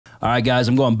All right, guys,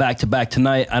 I'm going back to back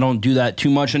tonight. I don't do that too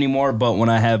much anymore, but when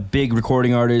I have big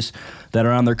recording artists that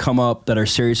are on their come up, that are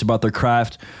serious about their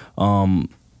craft,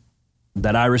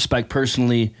 that I respect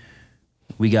personally,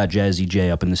 we got JAZC J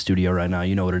up in the studio right now.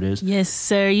 You know what it is? Yes,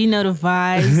 sir. You know the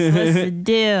vibes. What's the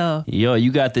deal? Yo,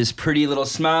 you got this pretty little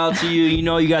smile to you. You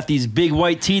know, you got these big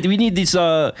white teeth. We need this.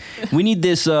 We need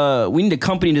a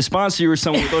company to sponsor you or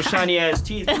something with those shiny ass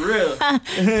teeth. For real.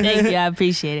 Thank you. I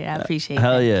appreciate it. I appreciate it.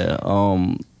 Hell yeah.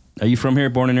 Are you from here?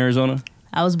 Born in Arizona?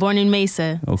 I was born in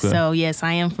Mesa. Okay. So, yes,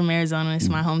 I am from Arizona. It's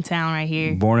my hometown right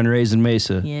here. Born and raised in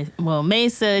Mesa. Yeah. Well,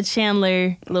 Mesa,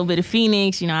 Chandler, a little bit of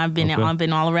Phoenix. You know, I've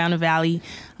been all around the valley.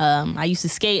 I used to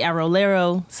skate at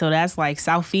Rolero, so that's like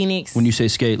South Phoenix. When you say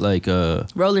skate, like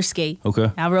roller skate.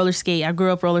 Okay. I roller skate. I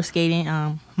grew up roller skating.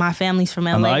 My family's from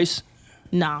LA. On the ice?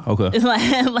 No. Okay. It's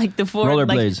like the four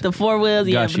rollerblades. Like the four wheels,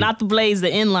 yeah, Got but you. not the blades, the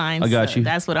inlines. I got you.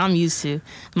 That's what I'm used to.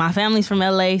 My family's from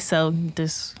LA, so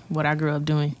this is what I grew up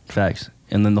doing. Facts.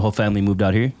 And then the whole family moved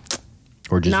out here?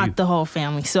 Or just Not you? the whole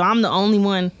family. So I'm the only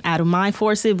one out of my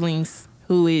 4 siblings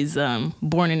who is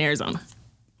born in Arizona.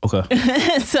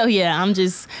 Okay. So yeah, I'm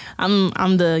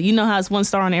the, you know how it's 1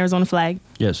 star on the Arizona flag?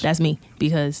 Yes. That's me,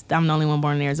 because I'm the only one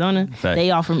born in Arizona. Fact. They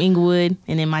all from Inglewood,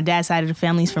 and then my dad's side of the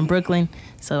family's from Brooklyn.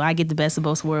 So I get the best of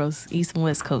both worlds, East and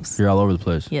West Coast. You're all over the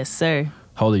place. Yes, sir.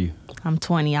 How old are you? I'm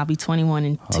 20. I'll be 21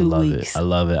 in 2 weeks. I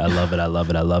love it. I love it. I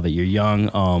love it. I love it. You're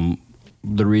young.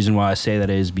 The reason why I say that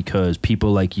is because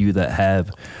people like you that have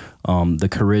the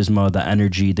charisma, the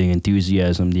energy, the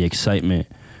enthusiasm, the excitement,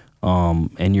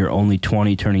 and you're only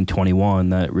 20 turning 21,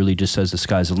 that really just says the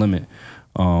sky's the limit.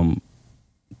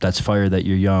 That's fire that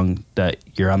you're young, that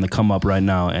you're on the come up right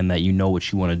now, and that you know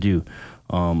what you want to do.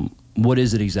 What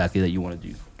is it exactly that you want to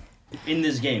do in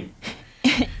this game?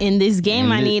 In this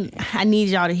game, I need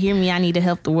y'all to hear me. I need to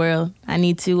help the world. I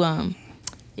need to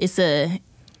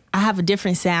I have a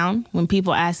different sound. When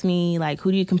people ask me, like,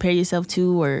 who do you compare yourself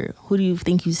to, or who do you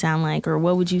think you sound like, or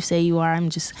what would you say you are? I'm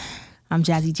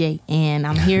JAZC J, and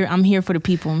I'm here. I'm here for the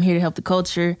people. I'm here to help the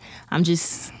culture. I'm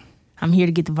here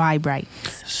to get the vibe right.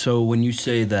 So when you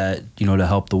say that, you know, to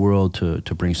help the world,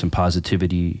 to bring some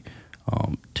positivity,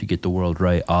 to get the world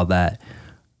right, all that,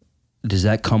 does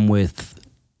that come with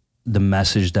the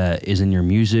message that is in your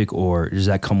music, or does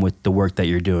that come with the work that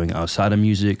you're doing outside of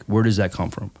music? Where does that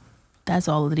come from? That's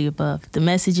all of the above. The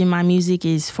message in my music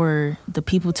is for the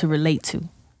people to relate to.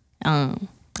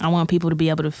 I want people to be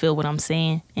able to feel what I'm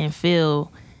saying and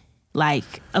feel like,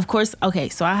 of course, okay,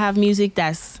 so I have music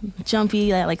that's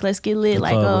jumpy, like let's get lit,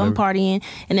 like, oh, I'm partying.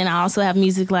 And then I also have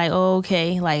music like, oh,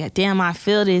 okay, like, damn, I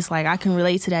feel this, like, I can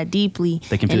relate to that deeply.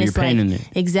 They can feel your pain in it.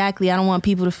 Exactly. I don't want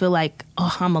people to feel like,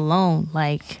 oh, I'm alone.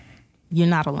 Like, you're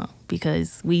not alone,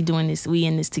 because we doing this, we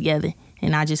in this together,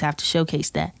 and I just have to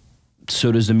showcase that.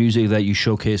 So does the music that you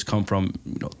showcase come from,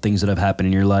 you know, things that have happened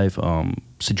in your life,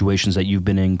 situations that you've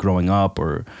been in growing up,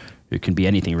 or it can be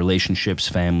anything, relationships,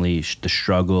 family, the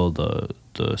struggle,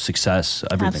 the success,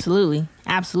 everything? Absolutely.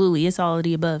 Absolutely. It's all of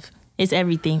the above. It's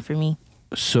everything for me.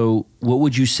 So what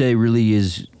would you say really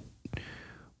is,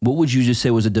 what would you just say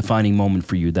was a defining moment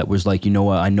for you that was like, you know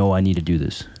what, I know I need to do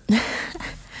this?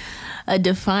 A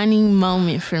defining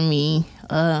moment for me.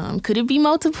 Could it be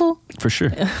multiple? For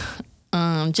sure.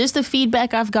 Just the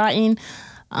feedback I've gotten.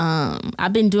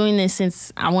 I've been doing this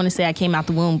since, I want to say I came out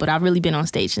the womb, but I've really been on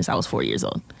stage since I was 4 years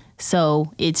old.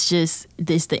 So it's just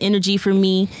this, the energy for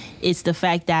me. It's the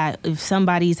fact that if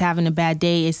somebody's having a bad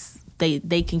day, it's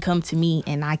they can come to me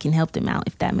and I can help them out,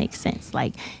 if that makes sense.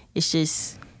 Like, it's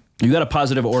just... You got a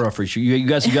positive aura for sure. You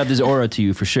got this aura to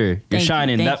you for sure. You're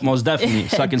shining, that most definitely.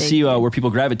 So I can see where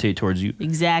people gravitate towards you.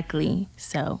 Exactly.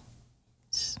 So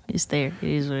it's there. It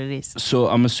is what it is. So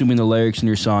I'm assuming the lyrics in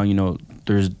your song, you know,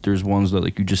 there's ones that,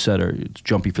 like you just said, are it's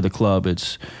jumpy for the club.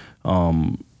 It's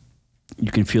you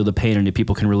can feel the pain, and if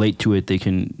people can relate to it, they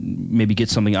can maybe get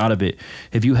something out of it.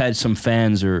 Have you had some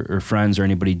fans or friends or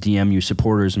anybody DM you,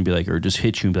 supporters, and be like, or just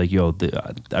hit you and be like, yo,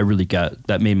 I really got,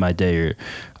 that made my day, or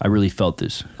I really felt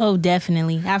this? Oh,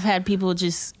 definitely. I've had people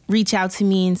just reach out to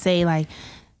me and say, like,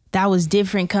 that was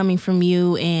different coming from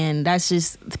you. And that's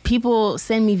just, people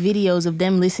send me videos of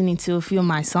them listening to a few of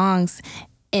my songs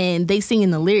and they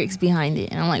singing the lyrics behind it.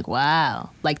 And I'm like, wow,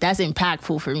 like, that's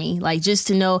impactful for me. Like, just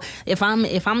to know if I'm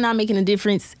not making a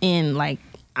difference in, like,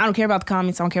 I don't care about the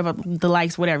comments, I don't care about the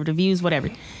likes, whatever, the views, whatever.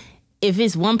 If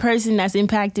it's one person that's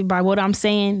impacted by what I'm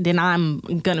saying, then I'm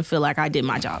gonna feel like I did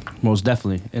my job. Most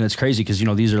definitely. And it's crazy because, you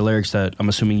know, these are lyrics that I'm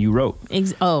assuming you wrote.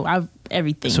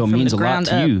 Everything. So it means a lot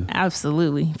to you.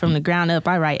 Absolutely. From the ground up,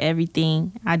 I write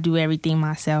everything. I do everything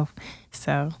myself.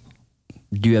 So.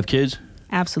 Do you have kids?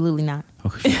 Absolutely not.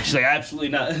 Okay. She's like, absolutely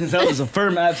not. That was a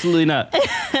firm absolutely not.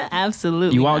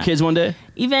 Absolutely. You want not. kids one day?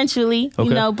 Eventually, Okay.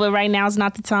 you know, but right now is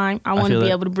not the time. I want to be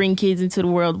that. able to bring kids into the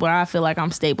world where I feel like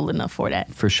I'm stable enough for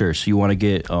that. For sure. So you want to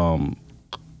get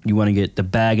the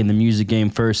bag in the music game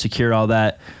first, secure all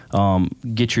that,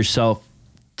 get yourself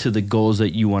to the goals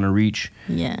that you want to reach.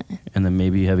 Yeah. And then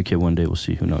maybe you have a kid one day. We'll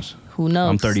see. Who knows? Who knows?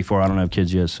 I'm 34. I don't have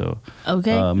kids yet, so.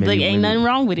 Okay. Ain't nothing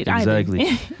wrong with it exactly.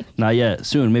 either. Not yet.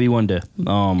 Soon. Maybe one day.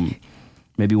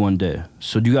 Maybe one day.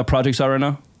 So do you got projects out right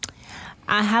now?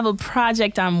 I have a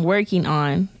project I'm working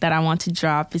on that I want to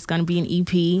drop. It's going to be an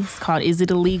EP. It's called Is It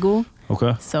Illegal?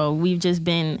 Okay. So we've just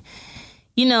been,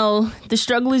 you know, the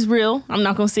struggle is real. I'm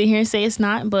not going to sit here and say it's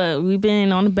not, but we've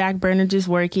been on the back burner just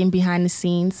working behind the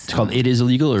scenes. It's called It Is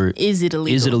Illegal or? Is It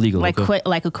Illegal? Is It Illegal? Like, okay.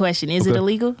 like a question. Is it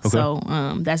illegal? Okay. So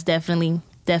that's definitely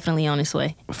on its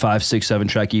way. 5, 6, 7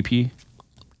 track EP?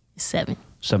 7.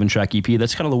 7 track EP.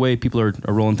 That's kind of the way people are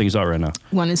rolling things out right now.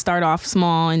 Want to start off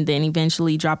small and then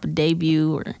eventually drop a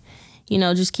debut or, you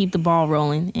know, just keep the ball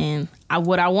rolling. And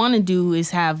what I want to do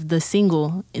is have the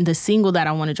single. And the single that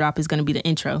I want to drop is going to be the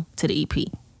intro to the EP.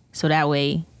 So that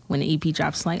way, when the EP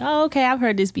drops, it's like, oh, okay, I've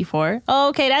heard this before. Oh,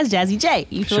 okay, that's JAZC J.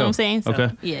 You feel what I'm saying? So,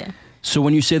 okay. Yeah. So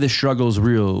when you say the struggle is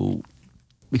real,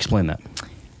 explain that.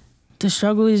 The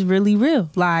struggle is really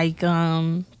real. Like,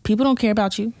 people don't care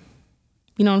about you.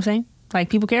 You know what I'm saying? Like,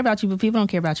 people care about you, but people don't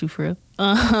care about you for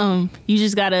real. You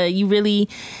just gotta,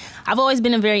 I've always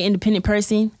been a very independent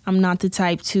person. I'm not the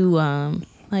type to,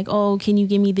 like, oh, can you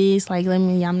give me this? Like,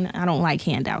 I don't like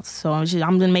handouts. So I'm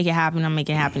gonna make it happen. I'm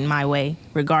making it happen my way,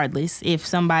 regardless. If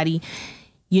somebody,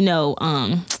 you know,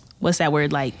 what's that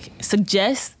word? Like,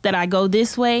 suggests that I go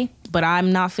this way, but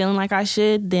I'm not feeling like I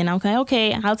should, then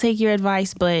okay, I'll take your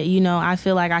advice, but, you know, I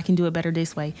feel like I can do it better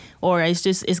this way. Or it's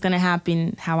going to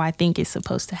happen how I think it's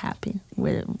supposed to happen,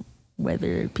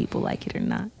 whether people like it or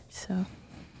not.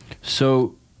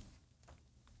 So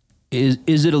is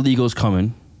It Illegal's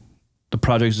coming? The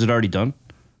project, is it already done?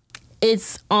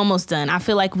 it's almost done. I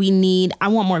feel like I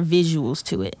want more visuals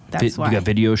to it. That's why. You got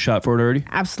video shot for it already?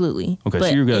 Absolutely. Okay, but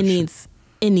so you're good.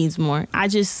 It needs more.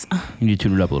 You need to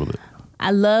tune it up a little bit. I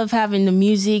love having the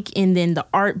music and then the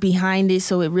art behind it,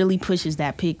 so it really pushes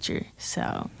that picture.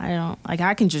 So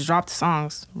I can just drop the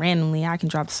songs randomly. I can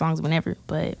drop the songs whenever,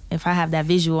 but if I have that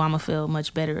visual, I'm gonna feel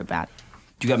much better about it.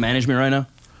 Do you got management right now?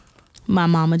 My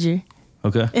momager.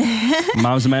 Okay.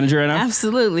 Mom's the manager right now?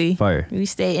 Absolutely. Fire. We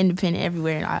stay independent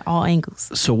everywhere at all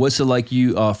angles. So what's it like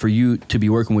for you to be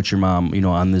working with your mom,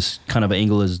 on this kind of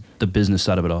angle as the business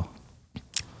side of it all?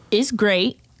 It's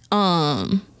great.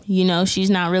 She's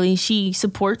not really, she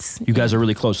supports. You guys are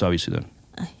really close, obviously,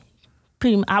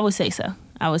 then. I would say so.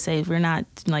 I would say we're not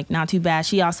too bad.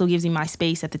 She also gives me my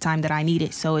space at the time that I need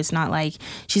it. So it's not like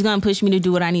she's going to push me to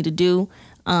do what I need to do.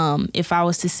 If I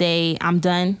was to say I'm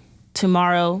done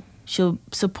tomorrow, she'll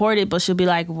support it, but she'll be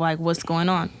like, what's going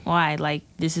on? Why? Like,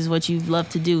 this is what you've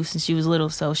loved to do since she was little.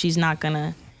 So she's not going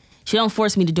to, she don't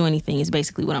force me to do anything is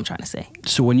basically what I'm trying to say.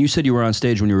 So when you said you were on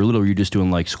stage when you were little, were you just doing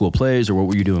like school plays or what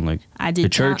were you doing? Like I did the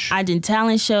church? I did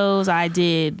talent shows. I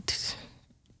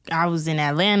was in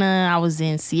Atlanta. I was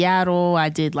in Seattle. I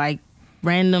did like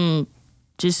random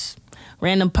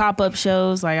pop-up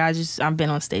shows. Like I've been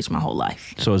on stage my whole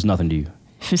life. So it's nothing to you?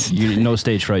 No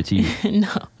stage fright to you?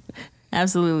 No,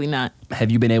 absolutely not.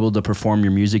 Have you been able to perform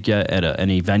your music yet at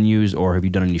any venues or have you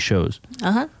done any shows?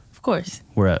 Of course.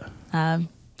 Where at?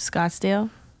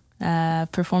 Scottsdale.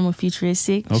 Perform with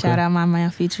Futuristic. Okay. Shout out my man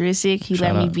Futuristic. He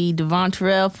let me be Devon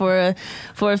Terrell for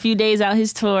a few days out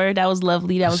his tour. That was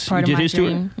lovely. That was part of my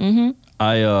dream.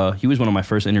 Mm-hmm. He was one of my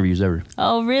first interviews ever.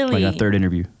 Oh, really? Like a third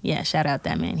interview. Yeah, shout out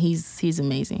that man. He's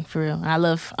amazing, for real. I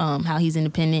love how he's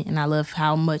independent, and I love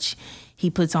how much he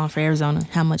puts on for Arizona,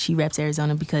 how much he reps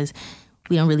Arizona, because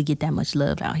we don't really get that much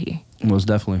love out here. Most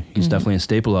definitely. He's definitely a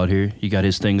staple out here. You got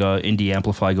his thing, Indie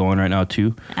Amplify, going right now,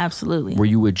 too. Absolutely. Were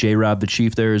you with J-Rob the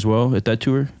Chief there as well at that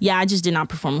tour? Yeah, I just did not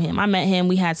perform with him. I met him.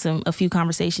 We had a few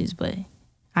conversations, but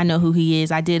I know who he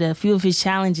is. I did a few of his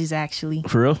challenges, actually.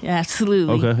 For real? Yeah,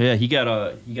 absolutely. Okay, yeah. He got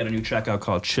a new track out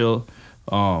called Chill.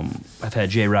 I've had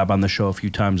J-Rob on the show a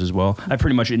few times as well. I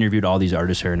pretty much interviewed all these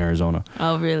artists here in Arizona.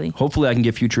 Oh, really? Hopefully I can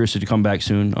get Futuristic to come back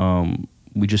soon.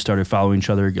 We just started following each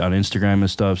other on Instagram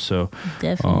and stuff, so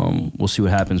definitely. We'll see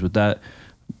what happens with that.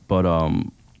 But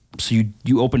so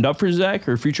you opened up for Zach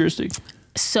or Futuristic?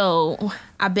 So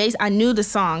I knew the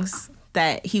songs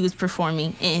that he was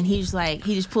performing, and he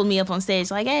just pulled me up on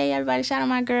stage like, hey, everybody, shout out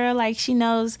my girl, like she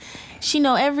know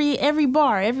every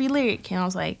bar, every lyric. And I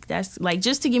was like, that's like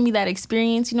just to give me that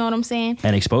experience, you know what I'm saying?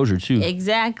 And exposure too.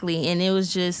 Exactly. And it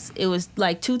was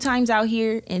like 2 times out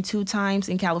here and 2 times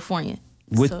in California.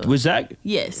 With Zach?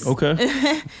 Yes.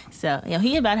 Okay. So,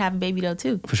 he about to have a baby though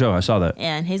too. For sure, I saw that.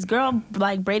 And his girl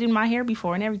like braided my hair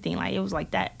before and everything. Like it was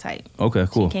like that type. Okay,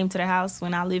 cool. She came to the house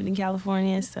when I lived in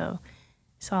California, so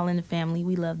it's all in the family.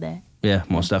 We love that. Yeah,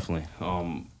 most definitely.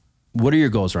 What are your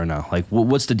goals right now? Like,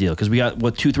 what's the deal? Because we got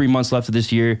 2-3 months left of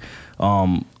this year.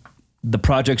 The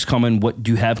project's coming. What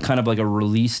do you have? Kind of like a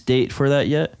release date for that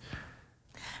yet?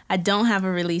 I don't have a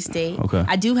release date. Okay.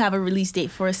 I do have a release date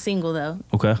for a single, though.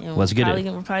 Okay, let's get it.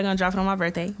 We're probably going to drop it on my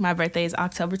birthday. My birthday is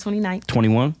October 29th.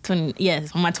 21?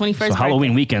 Yes, on my 21st birthday. So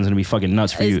Halloween weekend's going to be fucking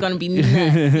nuts for you. It's going to be nuts.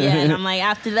 Yeah, and I'm like,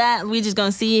 after that, we just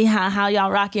going to see how y'all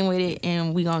rocking with it,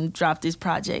 and we going to drop this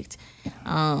project.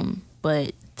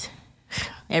 But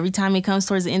every time it comes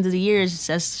towards the end of the year, it's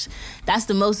just that's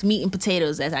the most meat and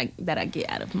potatoes that I get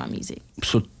out of my music.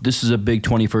 So this is a big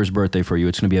 21st birthday for you.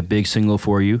 It's going to be a big single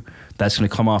for you. That's going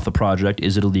to come off the project.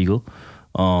 Is It Illegal?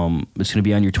 It's going to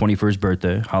be on your 21st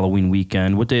birthday, Halloween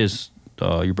weekend. What day is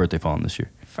your birthday falling this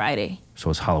year? Friday. So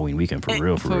it's Halloween weekend for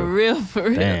real. For real.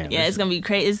 Damn, yeah, it's gonna be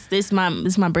crazy. This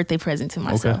is my birthday present to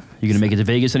myself. Okay. You gonna make it to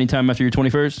Vegas anytime after your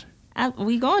 21st?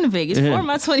 We going to Vegas for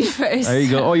my 21st. There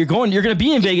you go. Oh, you're gonna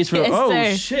be in Vegas for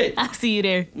Yes, sir. Shit. I'll see you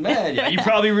there. Man, yeah, you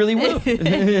probably really will.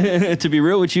 To be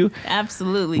real with you.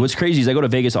 Absolutely. What's crazy is I go to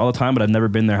Vegas all the time, but I've never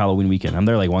been there Halloween weekend. I'm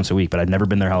there like once a week, but I've never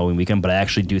been there Halloween weekend. But I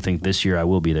actually do think this year I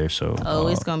will be there. So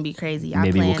it's gonna be crazy.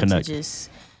 Maybe we'll connect.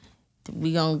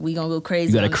 We gonna go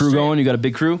crazy. You got a crew going? You got a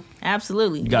big crew?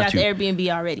 Absolutely. You got the Airbnb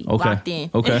already. Okay. Locked in.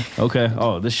 Okay.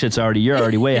 Oh, this shit's you're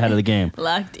already way ahead of the game.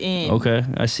 Locked in. Okay,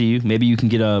 I see you. Maybe you can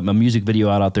get a music video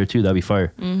out there too. That'd be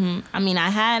fire. I mean, I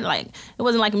had it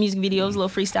wasn't like a music video. It was a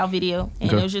little freestyle video.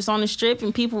 And it was just on the strip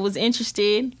and people was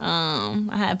interested.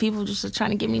 I had people just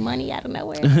trying to give me money out of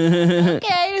nowhere. Okay,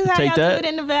 this is how y'all do it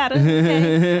in Nevada.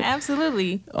 Okay,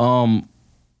 absolutely.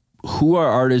 Who are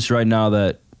artists right now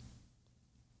that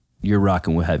you're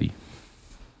rocking with heavy?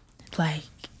 Like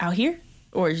out here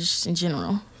or just in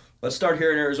general? Let's start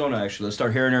here in Arizona, actually. Let's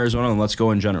start here in Arizona and let's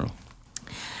go in general.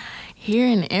 Here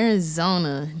in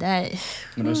Arizona,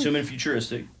 I'm assuming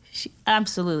futuristic.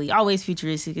 Absolutely. Always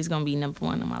futuristic is going to be number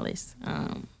one on my list. I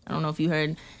don't know if you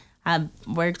heard, I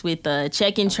worked with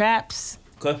Checkin' Traps.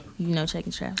 Okay. You know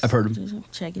Checkin' Traps? I've heard him.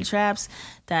 Checkin' Traps.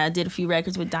 That I did a few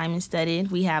records with Diamond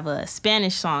Studded. We have a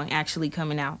Spanish song actually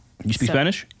coming out. You speak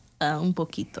Spanish? Un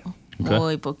poquito. Okay.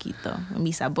 Muy poquito.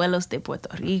 Mis abuelos de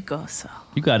Puerto Rico, so.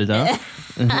 You got it, huh?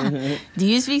 Do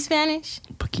you speak Spanish?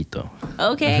 Poquito.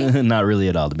 Okay. Not really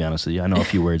at all, to be honest with you. I know a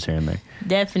few words here and there.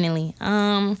 Definitely.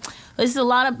 It's a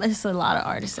lot of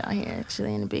artists out here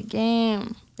actually in the big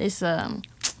game. It's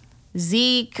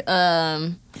Zeke,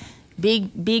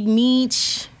 Big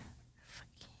Meech.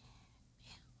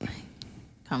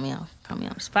 Call me on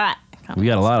the spot. We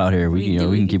got a lot out here. We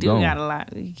can keep going. We got a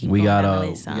lot. We got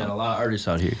a lot of artists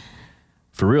out here.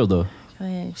 For real though. Go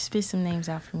ahead, spit some names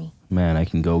out for me. Man, I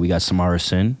can go. We got Samara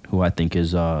Sin, who I think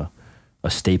is a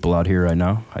staple out here right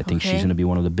now. I think she's going to be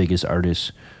one of the biggest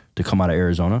artists to come out of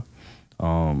Arizona.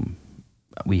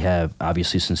 We have,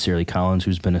 obviously, Sincerely Collins,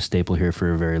 who's been a staple here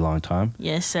for a very long time.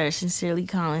 Yes, sir. Sincerely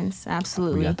Collins.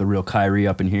 Absolutely. We got the real Kyrie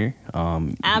up in here.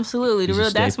 Absolutely. The real,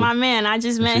 that's my man. I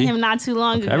just met him not too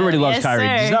long ago. Everybody loves Kyrie.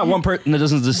 Sir. There's not one person that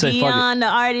doesn't just say fuck it. Beyond the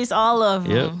artists, all of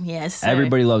them. Yep. Yes, sir.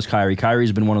 Everybody loves Kyrie.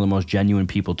 Kyrie's been one of the most genuine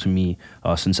people to me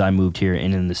since I moved here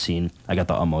and in the scene. I got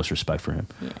the utmost respect for him.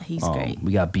 Yeah, he's great.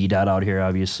 We got B-Dot out here,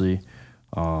 obviously.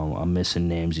 I'm missing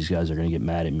names. These guys are going to get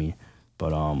mad at me.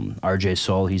 But RJ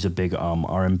Soul, he's a big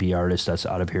R&B artist that's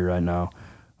out of here right now.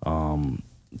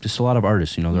 Just a lot of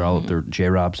artists, they're all up there.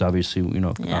 J-Rob's obviously,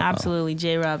 Yeah, absolutely.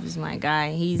 J-Rob is my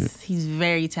guy. He's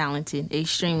very talented,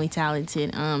 extremely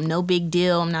talented. No Big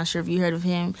Deal. I'm not sure if you heard of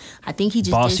him. I think he just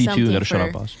Bossy did something too. Gotta for shut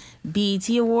up, Boss. BET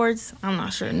Awards. I'm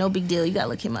not sure. No Big Deal. You gotta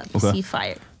look him up. Okay. He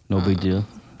fired. No big deal.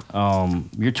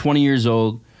 You're 20 years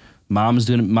old. Mom's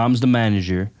the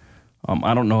manager.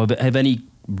 I don't know. Have any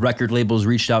record labels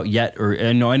reached out yet? Or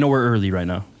I know we're early right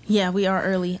now. Yeah, we are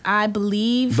early. I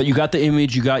believe. But you got the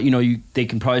image. You got they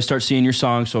can probably start seeing your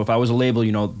song. So if I was a label,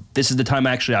 this is the time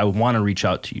actually I would want to reach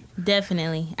out to you.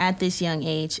 Definitely at this young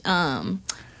age. I'm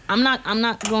not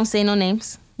gonna say no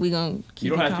names. We gonna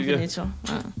keep it confidential.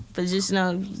 But just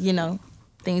know,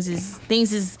 things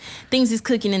is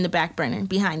cooking in the back burner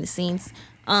behind the scenes.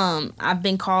 I've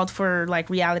been called for like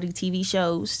reality TV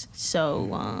shows.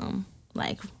 So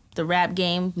like the rap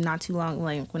game, not too long,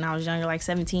 like when I was younger, like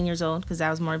 17 years old, because I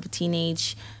was more of a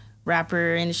teenage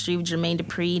rapper industry with Jermaine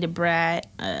Dupri, Da Brat,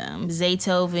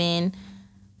 Zaytoven,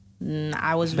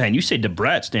 I was. Man, you say the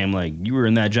Brats, damn, like you were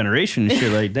in that generation and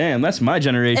shit. Like, damn, that's my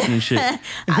generation and shit.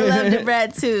 I love the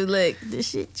Brat too. Look, the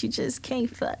shit you just can't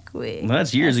fuck with. Well,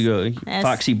 that's years ago.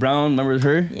 Foxy Brown, remember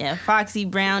her? Yeah, Foxy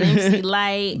Brown, MC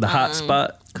Light, the Hot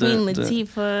Spot, Queen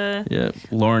Latifah. Yeah,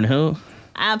 Lauryn Hill.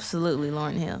 Absolutely,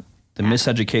 Lauryn Hill. The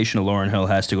Miseducation of Lauryn Hill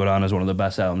has to go down as one of the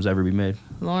best albums ever be made.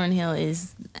 Lauryn Hill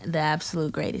is the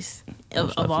absolute greatest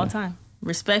of all time.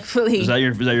 Respectfully. Is that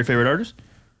your favorite artist?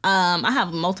 I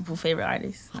have multiple favorite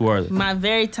artists. Who are they? My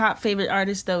very top favorite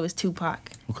artist, though, is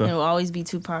Tupac. Okay. It will always be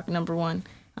Tupac, number one.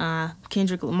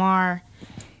 Kendrick Lamar,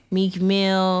 Meek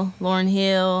Mill, Lauryn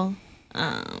Hill.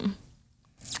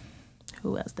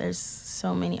 Who else? There's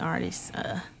so many artists.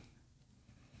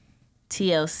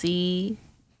 TLC,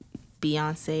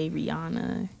 Beyonce,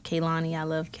 Rihanna, Kehlani. I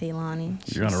love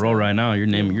Kehlani. You're on a roll right now. Your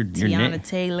name. Tiana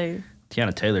Taylor.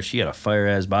 Tiana Taylor, she got a fire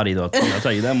ass body though. I'll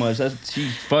tell you that much.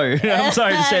 She's fire. I'm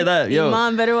sorry to say that. Yo, your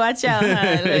mom better watch out.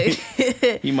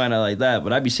 Huh? You might not like that,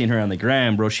 but I be seeing her on the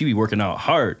gram, bro. She be working out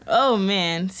hard. Oh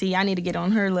man, see, I need to get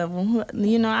on her level.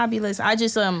 You know, I be listening.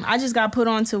 I just got put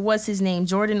on to what's his name,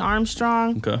 Jordan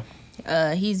Armstrong.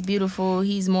 Okay. He's beautiful.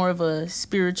 He's more of a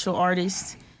spiritual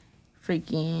artist.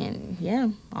 Freaking yeah,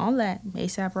 all that.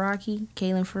 A$AP Rocky,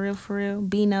 Kaylin for real,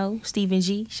 Bino, Stephen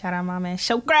G. Shout out my man.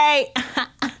 So great.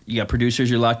 You got producers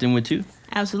you're locked in with too?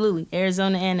 Absolutely,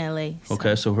 Arizona and LA. So.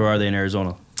 Okay, so who are they in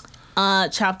Arizona?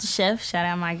 Chop the Chef. Shout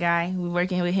out my guy. We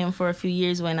working with him for a few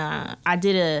years. When I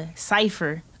did a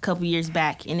cipher a couple years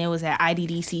back, and it was at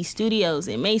IDDC Studios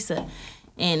in Mesa.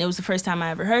 And it was the first time I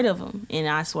ever heard of him. And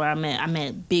I swear I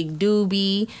met Big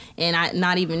Doobie. And I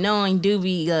not even knowing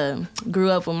Doobie grew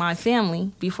up with my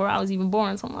family before I was even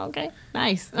born. So I'm like, okay,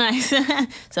 nice.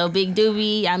 So Big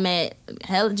Doobie, I met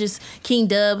just King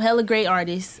Dub, hella great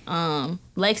artists.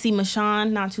 Lexi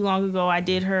Michon, not too long ago, I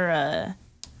did her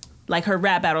her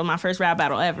rap battle, my first rap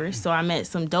battle ever. So I met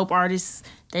some dope artists.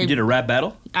 You did a rap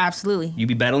battle? Absolutely. You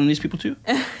be battling these people too?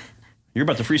 You're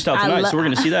about to freestyle tonight, so we're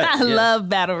going to see that. I love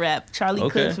battle rap. Charlie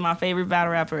Clips, my favorite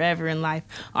battle rapper ever in life.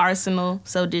 Arsenal,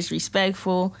 so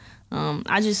disrespectful.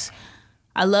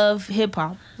 I love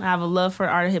hip-hop. I have a love for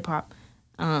art of hip-hop.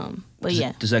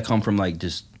 Does that come from, like,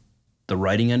 just the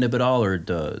writing end of it all, or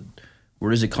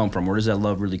where does it come from? Where does that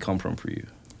love really come from for you?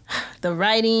 The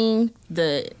writing,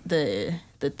 the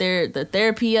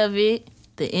therapy of it,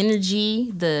 the energy,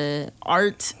 the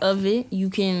art of it. You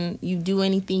do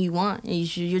anything you want.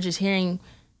 You're just hearing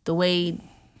the way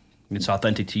it's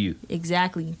authentic to you.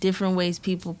 Exactly. Different ways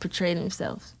people portray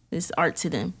themselves. It's art to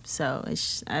them. So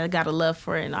I got a love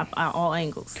for it in all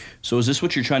angles. So is this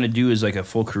what you're trying to do as like a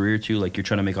full career too? Like you're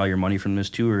trying to make all your money from this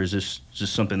too? Or is this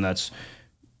just something that's,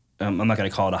 I'm not going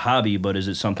to call it a hobby, but is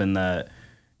it something that,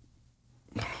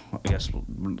 I guess,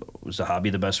 was a hobby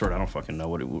the best word? I don't fucking know.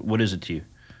 What is it to you?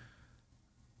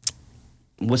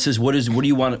 What's this? What do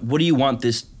you want? What do you want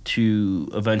this to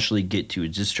eventually get to?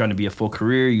 Is this trying to be a full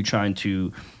career? Are you trying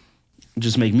to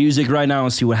just make music right now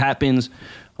and see what happens?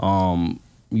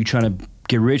 You trying to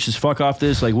get rich as fuck off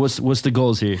this? Like, what's the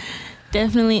goals here?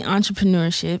 Definitely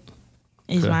entrepreneurship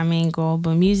is my main goal,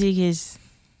 but music is.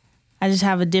 I just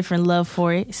have a different love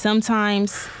for it.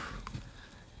 Sometimes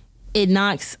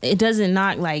it doesn't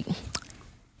knock. Like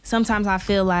sometimes I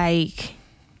feel like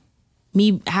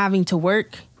me having to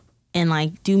work and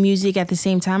like do music at the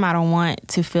same time, I don't want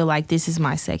to feel like this is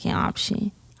my second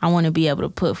option. I want to be able to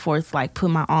put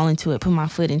my all into it, put my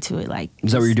foot into it. Like,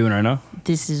 is that what you're doing right now?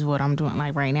 This is what I'm doing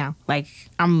like right now. Like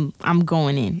I'm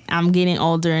going in. I'm getting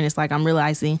older, and it's like I'm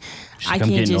realizing I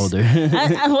can't just. Older. You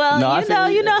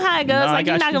know how it goes. Like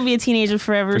you're not gonna be a teenager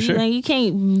forever. For sure. You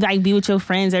can't like be with your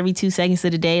friends every 2 seconds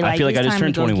of the day. Like, I feel like I just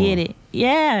turned 21. Get it.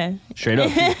 Yeah. Straight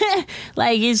up.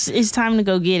 Like it's time to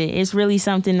go get it. It's really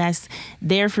something that's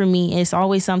there for me. It's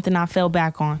always something I fell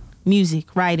back on.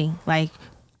 Music, writing, like.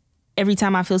 Every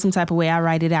time I feel some type of way, I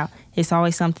write it out. It's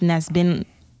always something that's been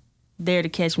there to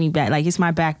catch me back. Like, it's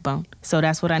my backbone. So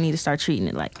that's what I need to start treating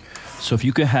it like. So if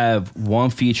you could have one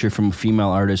feature from a female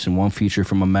artist and one feature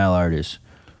from a male artist,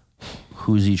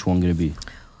 who's each one going to be?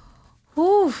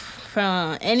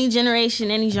 From any generation,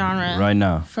 any genre. Right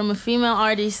now. From a female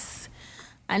artist,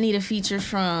 I need a feature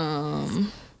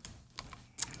from...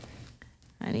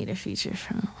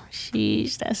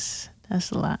 Sheesh, that's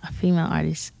a lot. A female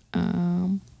artist.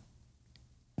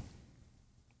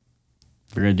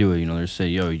 We're gonna do it, they're say,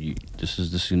 yo, this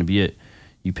is gonna be it.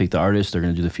 You pick the artist, they're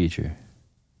gonna do the feature.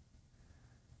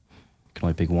 You can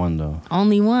only pick one though.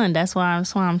 Only one. That's why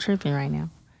I'm tripping right now.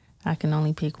 I can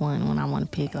only pick one when I want to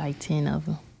pick like 10 of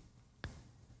them.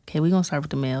 Okay, we're gonna start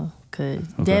with the male, cause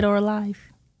dead or alive?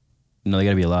 No, they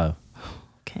gotta be alive.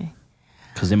 Okay.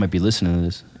 Because they might be listening to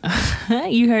this.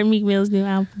 You heard Meek Mill's new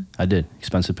album? I did.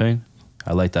 Expensive Pain.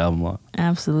 I like the album a lot.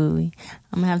 Absolutely.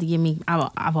 I'm going to have to get Meek.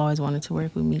 I've always wanted to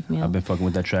work with Meek Mill. I've been fucking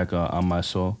with that track On My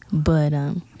Soul. But,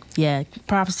 yeah,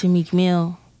 props to Meek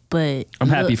Mill. But I'm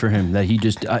happy for him that he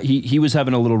just, he was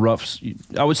having a little rough,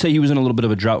 I would say he was in a little bit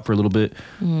of a drought for a little bit.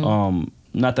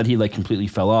 Not that he like completely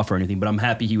fell off or anything, but I'm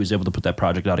happy he was able to put that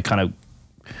project out.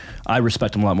 I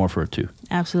respect him a lot more for it too.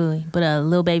 Absolutely. But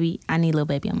Lil Baby, I need Lil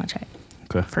Baby on my track.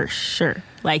 Okay. For sure.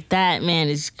 Like that man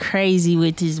is crazy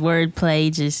with his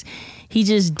wordplay. He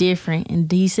just different.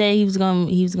 And he said he was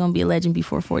gonna be a legend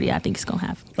before 40. I think it's gonna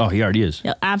happen. Oh, he already is.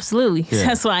 Yeah, absolutely. Yeah.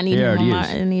 That's why I need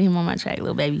him on my track,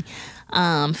 Lil Baby.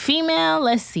 Female,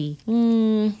 let's see.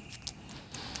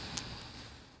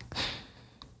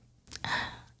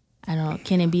 I don't know.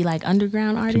 Can it be like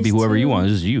underground artists? It can be whoever too? you want.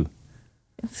 This is you.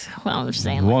 Well, I'm just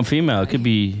saying. One female. It could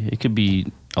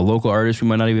be a local artist we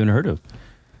might not even heard of.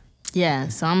 Yeah,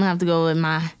 so I'm gonna have to go with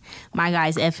my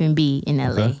guys F&B in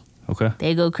LA. Okay.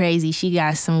 They go crazy. She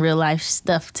got some real life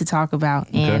stuff to talk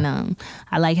about, and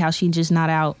I like how she just not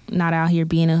out here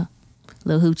being a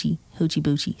little hoochie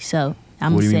boochie. So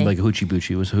I'm. What do you mean like a hoochie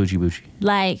boochie? What's a hoochie boochie?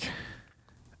 Like,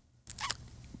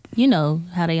 you know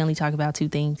how they only talk about two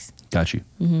things. Got you.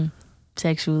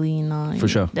 Sexually and all. For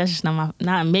sure. That's just not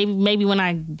maybe when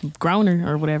I grown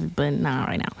her or whatever, but not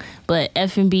right now. But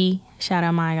F&B, shout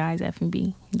out my guys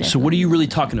F&B. So what are you really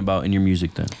talking about in your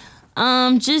music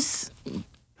then? Just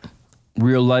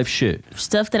real life shit.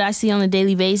 Stuff that I see on a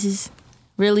daily basis.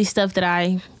 Really stuff that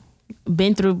I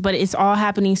been through, but it's all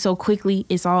happening so quickly.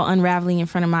 It's all unraveling in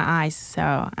front of my eyes.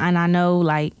 So, and I know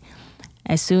like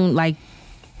as soon like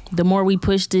the more we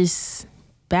push this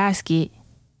basket,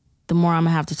 the more I'm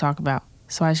gonna have to talk about.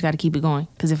 So I just got to keep it going.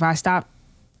 Because if I stop,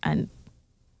 and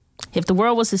if the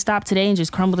world was to stop today and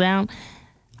just crumble down,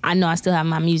 I know I still have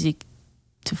my music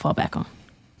to fall back on.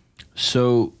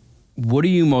 So what are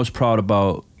you most proud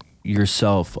about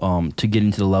yourself to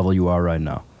getting to the level you are right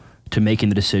now? To making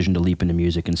the decision to leap into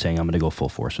music and saying, I'm going to go full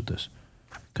force with this?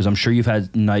 Because I'm sure you've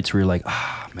had nights where you're like,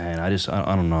 man, I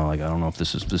don't know. Like, I don't know if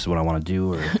this is what I want to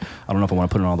do, or I don't know if I want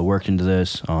to put in all the work into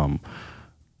this.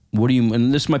 What do you,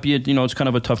 and this might be, it's kind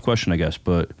of a tough question, I guess,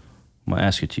 but I'm going to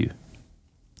ask it to you.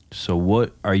 So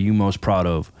what are you most proud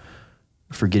of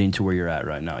for getting to where you're at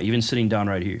right now? Even sitting down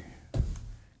right here.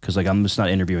 Because, like, I'm just not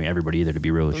interviewing everybody either, to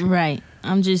be real with you. Right.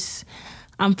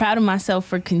 I'm proud of myself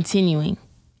for continuing.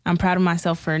 I'm proud of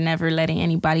myself for never letting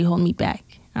anybody hold me back.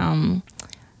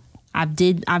 I've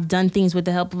done things with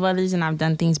the help of others, and I've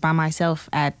done things by myself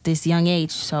at this young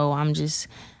age. So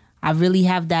I really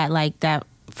have that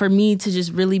for me to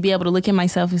just really be able to look at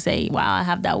myself and say, wow, I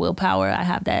have that willpower. I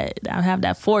have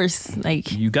that force.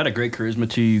 Like, you got a great charisma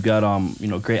to you. You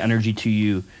got great energy to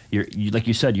you. You like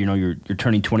you said, you're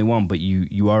turning 21, but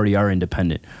you already are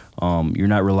independent. You're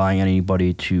not relying on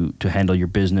anybody to handle your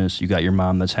business. You got your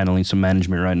mom that's handling some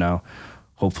management right now.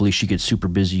 Hopefully she gets super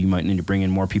busy. You might need to bring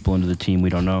in more people into the team. We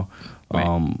don't know.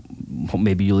 Right.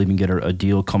 Maybe you'll even get a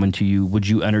deal coming to you. Would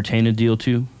you entertain a deal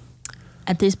too?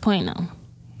 At this point, no.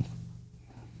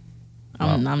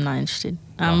 I'm not interested.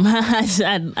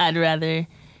 I'd rather.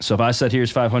 So if I said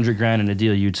here's $500,000 and a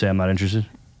deal, you'd say I'm not interested?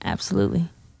 Absolutely.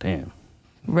 Damn.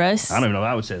 Russ. I don't even know if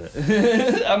I would say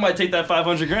that. I might take that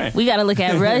 $500,000. We got to look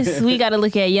at Russ. We got to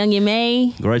look at Young and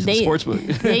May. Go right to the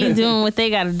sportsbook. They doing what they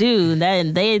got to do.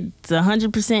 It's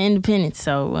 100% independent.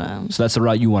 So that's the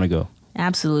route you want to go.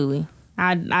 Absolutely.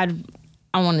 I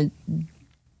want to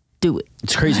do it.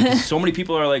 It's crazy. So many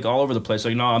people are like all over the place.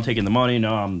 Like, no, I'm taking the money.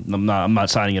 No, I'm not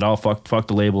signing it all. Fuck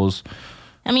the labels.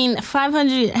 I mean,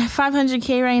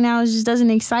 500K right now just doesn't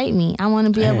excite me. I want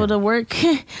to be able to work.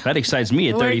 That excites me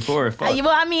at 34. Fuck. Well,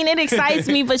 I mean, it excites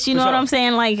me, but you know what I'm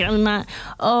saying? Like, I'm not.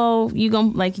 Oh, you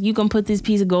gonna put this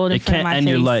piece of gold in front of my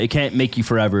face. It can't make you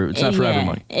forever. It's not forever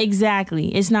money.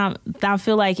 Exactly. It's not. I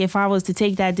feel like if I was to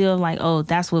take that deal, like, oh,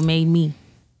 that's what made me.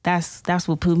 That's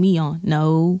what put me on.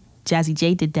 No. JAZC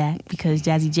J did that because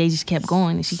JAZC J just kept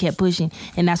going and she kept pushing,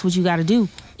 and that's what you got to do.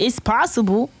 It's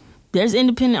possible. There's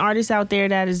independent artists out there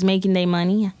that is making their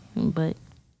money, but.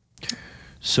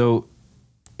 So,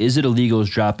 is it illegal? Is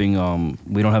dropping?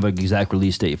 We don't have an exact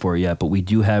release date for it yet, but we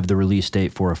do have the release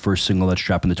date for a first single that's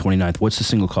dropping the 29th. What's the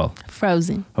single called?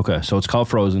 Frozen. Okay, so it's called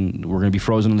Frozen. We're gonna be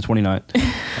frozen on the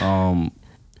 29th.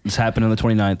 It's happening on the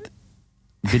 29th.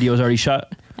 Video's already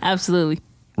shot. Absolutely.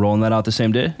 Rolling that out the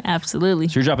same day? Absolutely.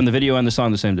 So you're dropping the video and the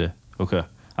song the same day? Okay.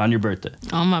 On your birthday?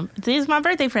 It's my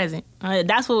birthday present.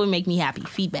 That's what would make me happy.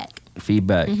 Feedback.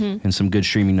 And some good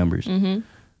streaming numbers. You're going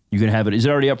to have it. Is it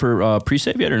already up for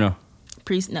pre-save yet or no?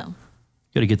 No.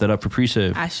 You got to get that up for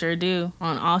pre-save. I sure do,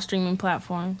 on all streaming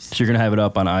platforms. So you're going to have it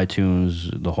up on iTunes,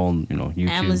 the whole, YouTube.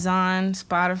 Amazon,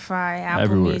 Spotify, Apple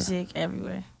Everywhere. Music,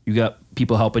 everywhere. You got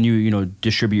people helping you,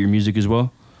 distribute your music as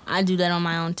well? I do that on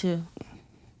my own too.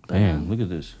 Damn, look at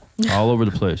this. All over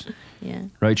the place. Yeah.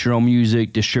 Write your own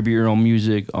music, distribute your own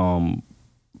music,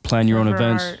 plan your own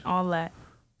events. Art, all that.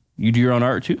 You do your own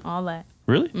art too? All that.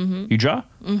 Really? Mm-hmm. You draw?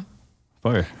 Mm.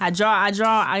 Fire. I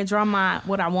draw my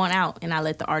what I want out, and I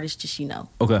let the artist just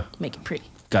Okay. make it pretty.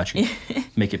 Got you.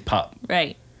 Make it pop.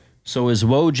 Right. So is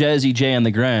Whoa JAZC J on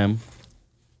the gram?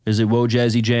 Is it Whoa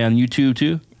JAZC J on YouTube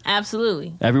too?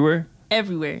 Absolutely. Everywhere?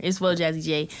 Everywhere. It's Whoa JAZC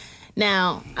J.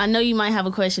 Now, I know you might have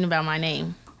a question about my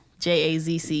name,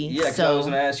 JAZC. Yeah, because I was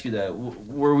going to ask you that.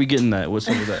 Where are we getting that? What's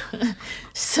up with that?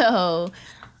 So,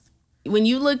 when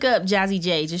you look up JAZC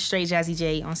J, just straight JAZC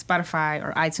J on Spotify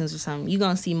or iTunes or something, you're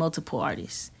going to see multiple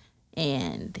artists.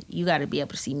 And you got to be able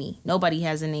to see me. Nobody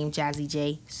has the name JAZC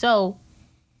J. So,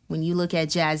 when you look at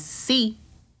JAZC,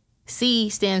 C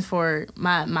stands for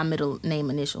my middle name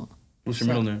initial. What's your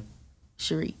middle name?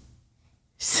 Cherie.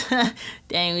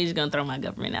 Dang, we just gonna throw my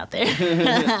government out there.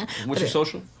 What's your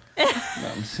social?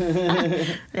 That's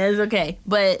okay.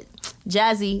 But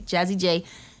JAZC J,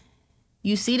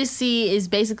 you see the C is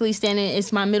basically standing,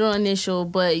 it's my middle initial,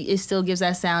 but it still gives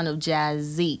that sound of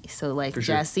JAZC. So like For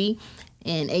sure. JAZC.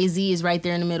 And AZ is right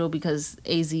there in the middle because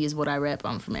AZ is what I rep.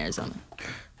 I'm from Arizona.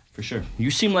 For sure.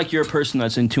 You seem like you're a person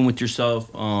that's in tune with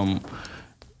yourself. Are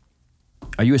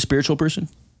you a spiritual person?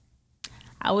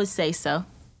 I would say so.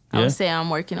 Yeah? I would say I'm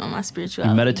working on my spirituality.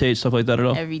 You meditate, stuff like that at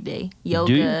all? Every day. Do you?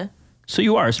 Yoga. So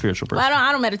you are a spiritual person. Well,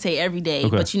 I don't meditate every day,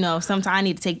 Okay. but sometimes I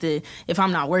need to take if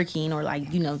I'm not working or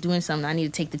doing something, I need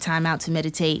to take the time out to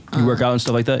meditate. You work out and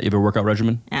stuff like that? You have a workout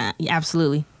regimen? Yeah,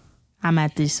 absolutely. I'm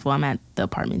at the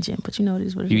apartment gym, but it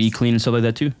is what it is. You eat clean and stuff like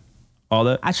that too? All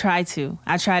that? I try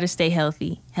to stay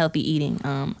healthy eating.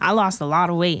 I lost a lot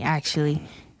of weight actually,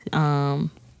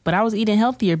 but I was eating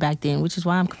healthier back then, which is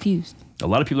why I'm confused. A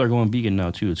lot of people are going vegan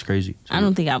now too. It's crazy. I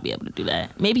don't think I'll be able to do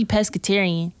that. Maybe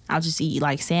pescatarian. I'll just eat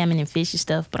like salmon and fish and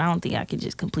stuff, but I don't think I could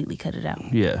just completely cut it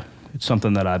out. Yeah, it's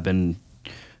something that I've been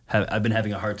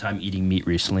having a hard time eating meat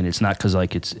recently, and it's not because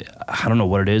I don't know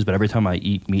what it is, but every time I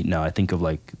eat meat now, I think of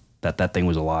like that thing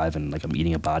was alive and like I'm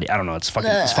eating a body. I don't know. It's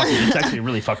actually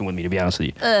really fucking with me, to be honest with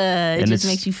you. It just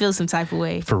makes you feel some type of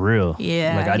way. For real.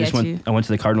 Yeah. Like I went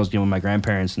to the Cardinals game with my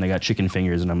grandparents and they got chicken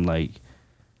fingers and I'm like,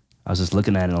 I was just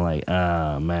looking at it and I'm like,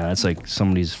 man, that's like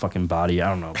somebody's fucking body. I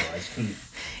don't know, bro. I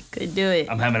just Could do it.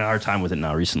 I'm having a hard time with it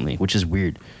now recently, which is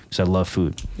weird because I love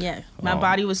food. Yeah. My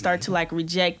body would start to like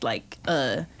reject like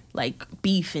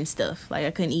beef and stuff. Like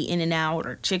I couldn't eat In-N-Out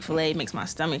or Chick-fil-A. It makes my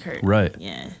stomach hurt. Right.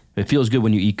 Yeah. It feels good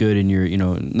when you eat good and you're,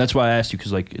 and that's why I asked you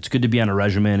because like it's good to be on a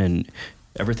regimen and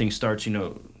everything starts,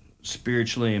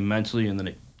 spiritually and mentally and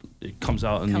then it comes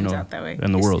out and Comes out that way.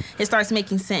 in the world. It starts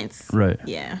making sense. Right.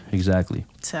 Yeah. Exactly.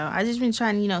 So I just been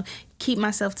trying to, keep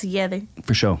myself together.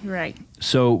 For sure. Right.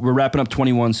 So we're wrapping up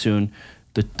 21 soon.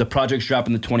 The project's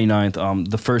dropping the 29th.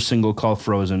 The first single called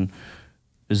Frozen.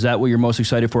 Is that what you're most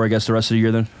excited for, I guess, the rest of the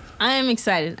year then? I am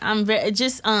excited. I'm very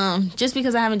just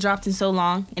because I haven't dropped in so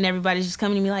long and everybody's just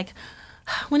coming to me like,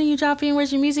 when are you dropping?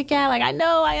 Where's your music at? Like I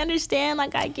know, I understand,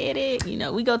 like I get it.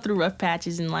 We go through rough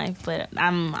patches in life, but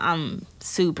I'm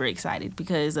super excited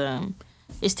because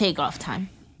it's takeoff time.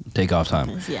 Takeoff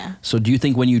time. Yeah. So do you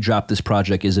think when you drop this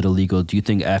project, is it illegal? Do you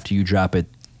think after you drop it,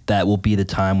 that will be the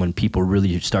time when people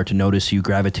really start to notice you,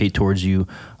 gravitate towards you,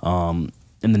 and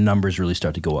the numbers really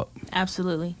start to go up?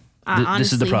 Absolutely. I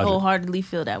honestly wholeheartedly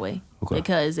feel that way. Okay.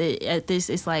 Because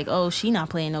it's like, oh, she not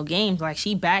playing no games. Like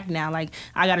she back now. Like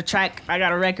I got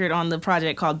a record on the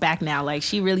project called Back Now. Like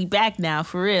she really back now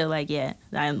for real. Like yeah,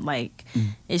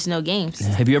 it's no games.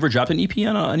 Have you ever dropped an EP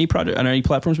on any project on any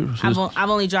platforms? I've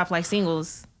only dropped like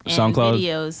singles and SoundCloud?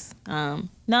 videos.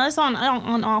 No, it's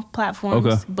on all platforms,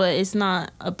 Okay. but it's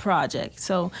not a project.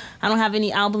 So I don't have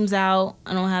any albums out.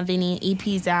 I don't have any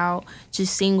EPs out.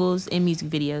 Just singles and music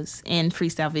videos and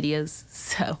freestyle videos.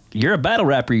 So You're a battle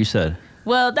rapper, you said.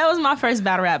 well, that was my first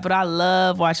battle rap, but I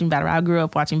love watching battle rap. I grew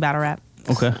up watching battle rap.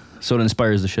 Okay. So it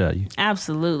inspires the shit out of you.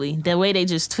 Absolutely. The way they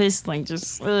just twist, like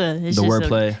it's The just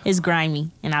wordplay. It's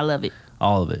grimy, and I love it.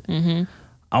 All of it. Mm-hmm.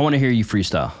 I want to hear you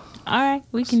freestyle. All right,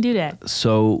 we can do that.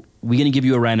 So we're going to give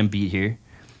you a random beat here.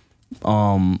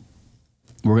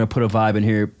 We're going to put a vibe in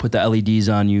here, put the LEDs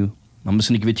on you. I'm just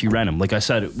going to give it to you random. Like I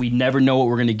said, we never know what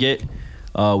we're going to get.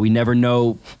 We never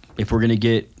know if we're going to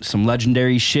get some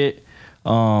legendary shit.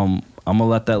 I'm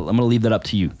going to leave that up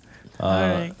to you. All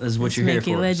right. This is what Let's you're here make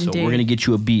it for. So legendary. we're going to get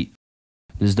you a beat.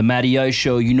 This is the Matty Ice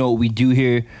Show. You know what we do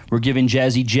here. We're giving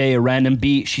JAZC J a random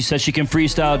beat. She says she can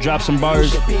freestyle, drop some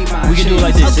bars. We can do it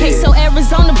like this. Okay, so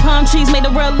Arizona palm trees made the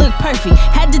world look perfect.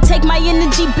 Had to take my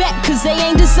energy back, cause they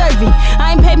ain't deserving.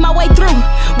 I ain't paid my way through.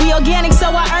 We organic, so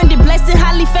I earned it. Blessed and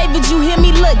highly favored, you hear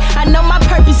me? Look, I know my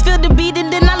purpose. Feel the beat and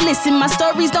then I listen. My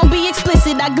stories don't be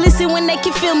explicit. I glisten when they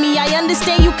can feel me. I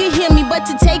understand you can hear me, but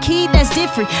to take heed, that's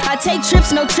different. I take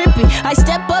trips, no tripping. I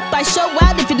step up, I show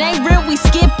out. If it ain't real, we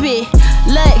skip it.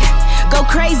 Look, go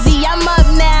crazy, I'm up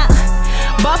now.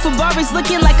 Bar for bar is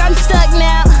looking like I'm stuck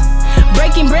now.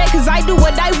 Breaking bread cause I do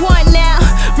what I want now.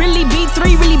 Really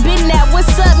B3, really been that,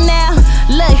 what's up now?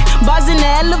 Look, bars in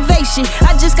the elevation.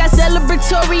 I just got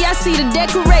celebratory, I see the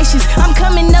decorations. I'm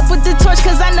coming up with the torch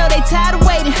cause I know they tired of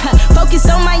waiting. Focus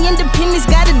on my independence,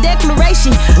 got a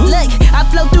declaration. Look, I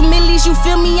flow through millies, you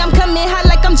feel me? I'm coming hot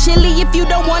like I'm chilly. If you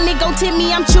don't want it, gon' tip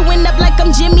me. I'm chewing up like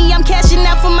I'm Jimmy. I'm cashing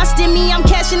out for my stimmy. I'm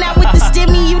cashing out with the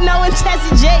stimmy. You know it's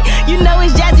JAZC J, you know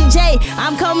it's JAZC J.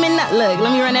 I'm coming up, look,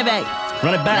 let me run that back.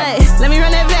 Run it back. Let me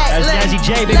run that back. That's JAZC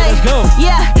J, baby, let's go.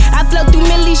 Yeah, I flow through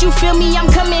millies, you feel me? I'm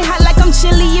coming hot like I'm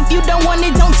chilly. If you don't want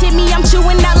it, don't tip me. I'm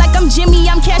chewing out like I'm Jimmy.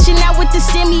 I'm cashing out with the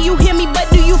stimmy. You hear me, but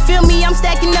do you feel me? I'm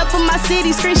stacking up for my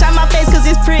city. Screenshot my face cause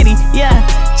it's pretty. Yeah,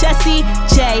 JAZC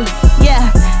J.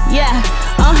 Yeah,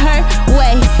 on her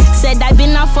way. Said I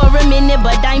been off for a minute,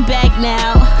 but I'm back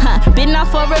now. Been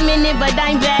off for a minute, but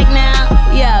I'm back now.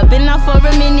 Yeah, been off for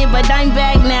a minute, but I'm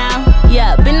back now.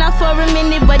 Yeah, been off for a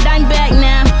minute, but I'm back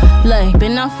now. Look,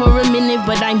 been off for a minute,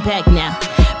 but I'm back now.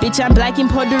 Bitch, I'm black and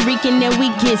Puerto Rican and we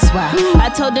get swag. I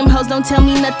told them hoes don't tell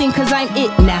me nothing cause I'm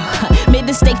it now. Made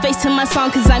the steak face to my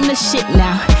song cause I'm the shit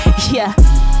now. Yeah,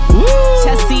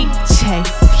 JAZC J.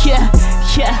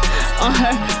 Yeah, on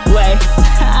her way.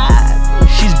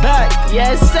 She's back.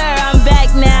 Yes, sir, I'm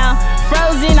back now.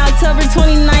 Frozen, October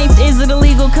 29th. Is it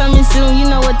illegal? Coming soon. You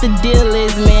know what the deal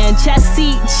is, man.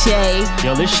 JAZC J.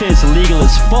 Yo, this shit's illegal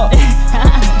as fuck.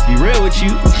 Be real with you.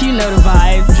 You know the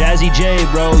vibes. JAZC J,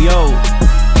 bro, yo.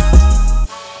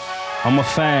 I'm a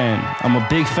fan. I'm a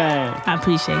big fan. I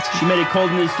appreciate you. She made it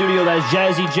cold in the studio. That's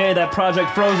JAZC J. That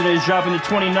project Frozen is dropping the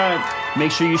 29th.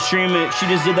 Make sure you stream it. She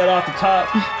just did that off the top.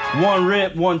 One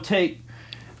rip, one take.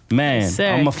 Man,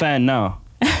 Sir. I'm a fan now.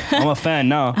 I'm a fan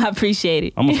now. I appreciate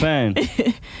it. I'm a fan.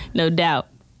 No doubt.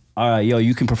 All right, yo,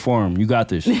 you can perform. You got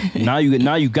this. Now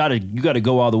you gotta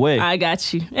go all the way. I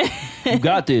got you. You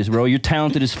got this, bro. You're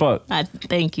talented as fuck.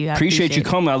 Thank you. I appreciate you it.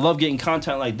 coming. I love getting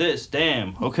content like this.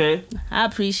 Damn. Okay. I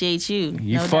appreciate you.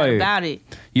 You're no fired. doubt about it.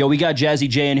 Yo, we got JAZC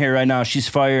J in here right now. She's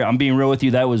fire. I'm being real with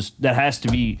you. That has to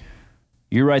be.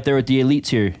 You're right there with the elites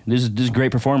here. This is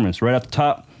great performance right off the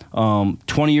top.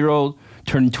 20-year-old.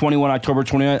 Turning 21 October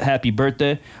 29th. Happy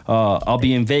birthday. I'll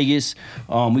be in Vegas.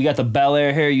 We got the Bel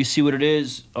Air here. You see what it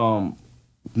is.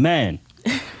 Man,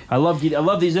 I love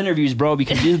these interviews, bro,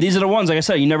 because these are the ones, like I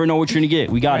said, you never know what you're going to get.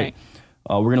 We got it.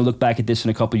 We're going to look back at this in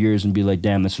a couple years and be like,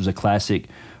 damn, this was a classic.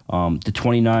 The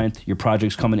 29th, your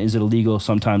project's coming. Is it illegal?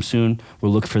 Sometime soon.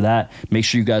 We'll look for that. Make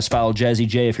sure you guys follow JAZC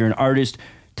J. If you're an artist,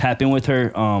 tap in with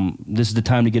her. This is the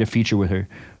time to get a feature with her.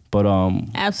 But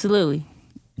absolutely.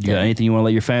 You got anything you want to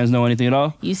let your fans know? Anything at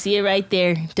all? You see it right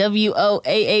there. WOAH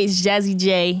JAZC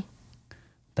J.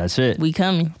 That's it. We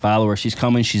coming. Follow her. She's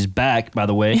coming. She's back, by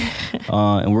the way.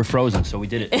 And we're frozen, so we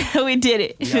did it. We did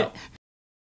it. Yeah.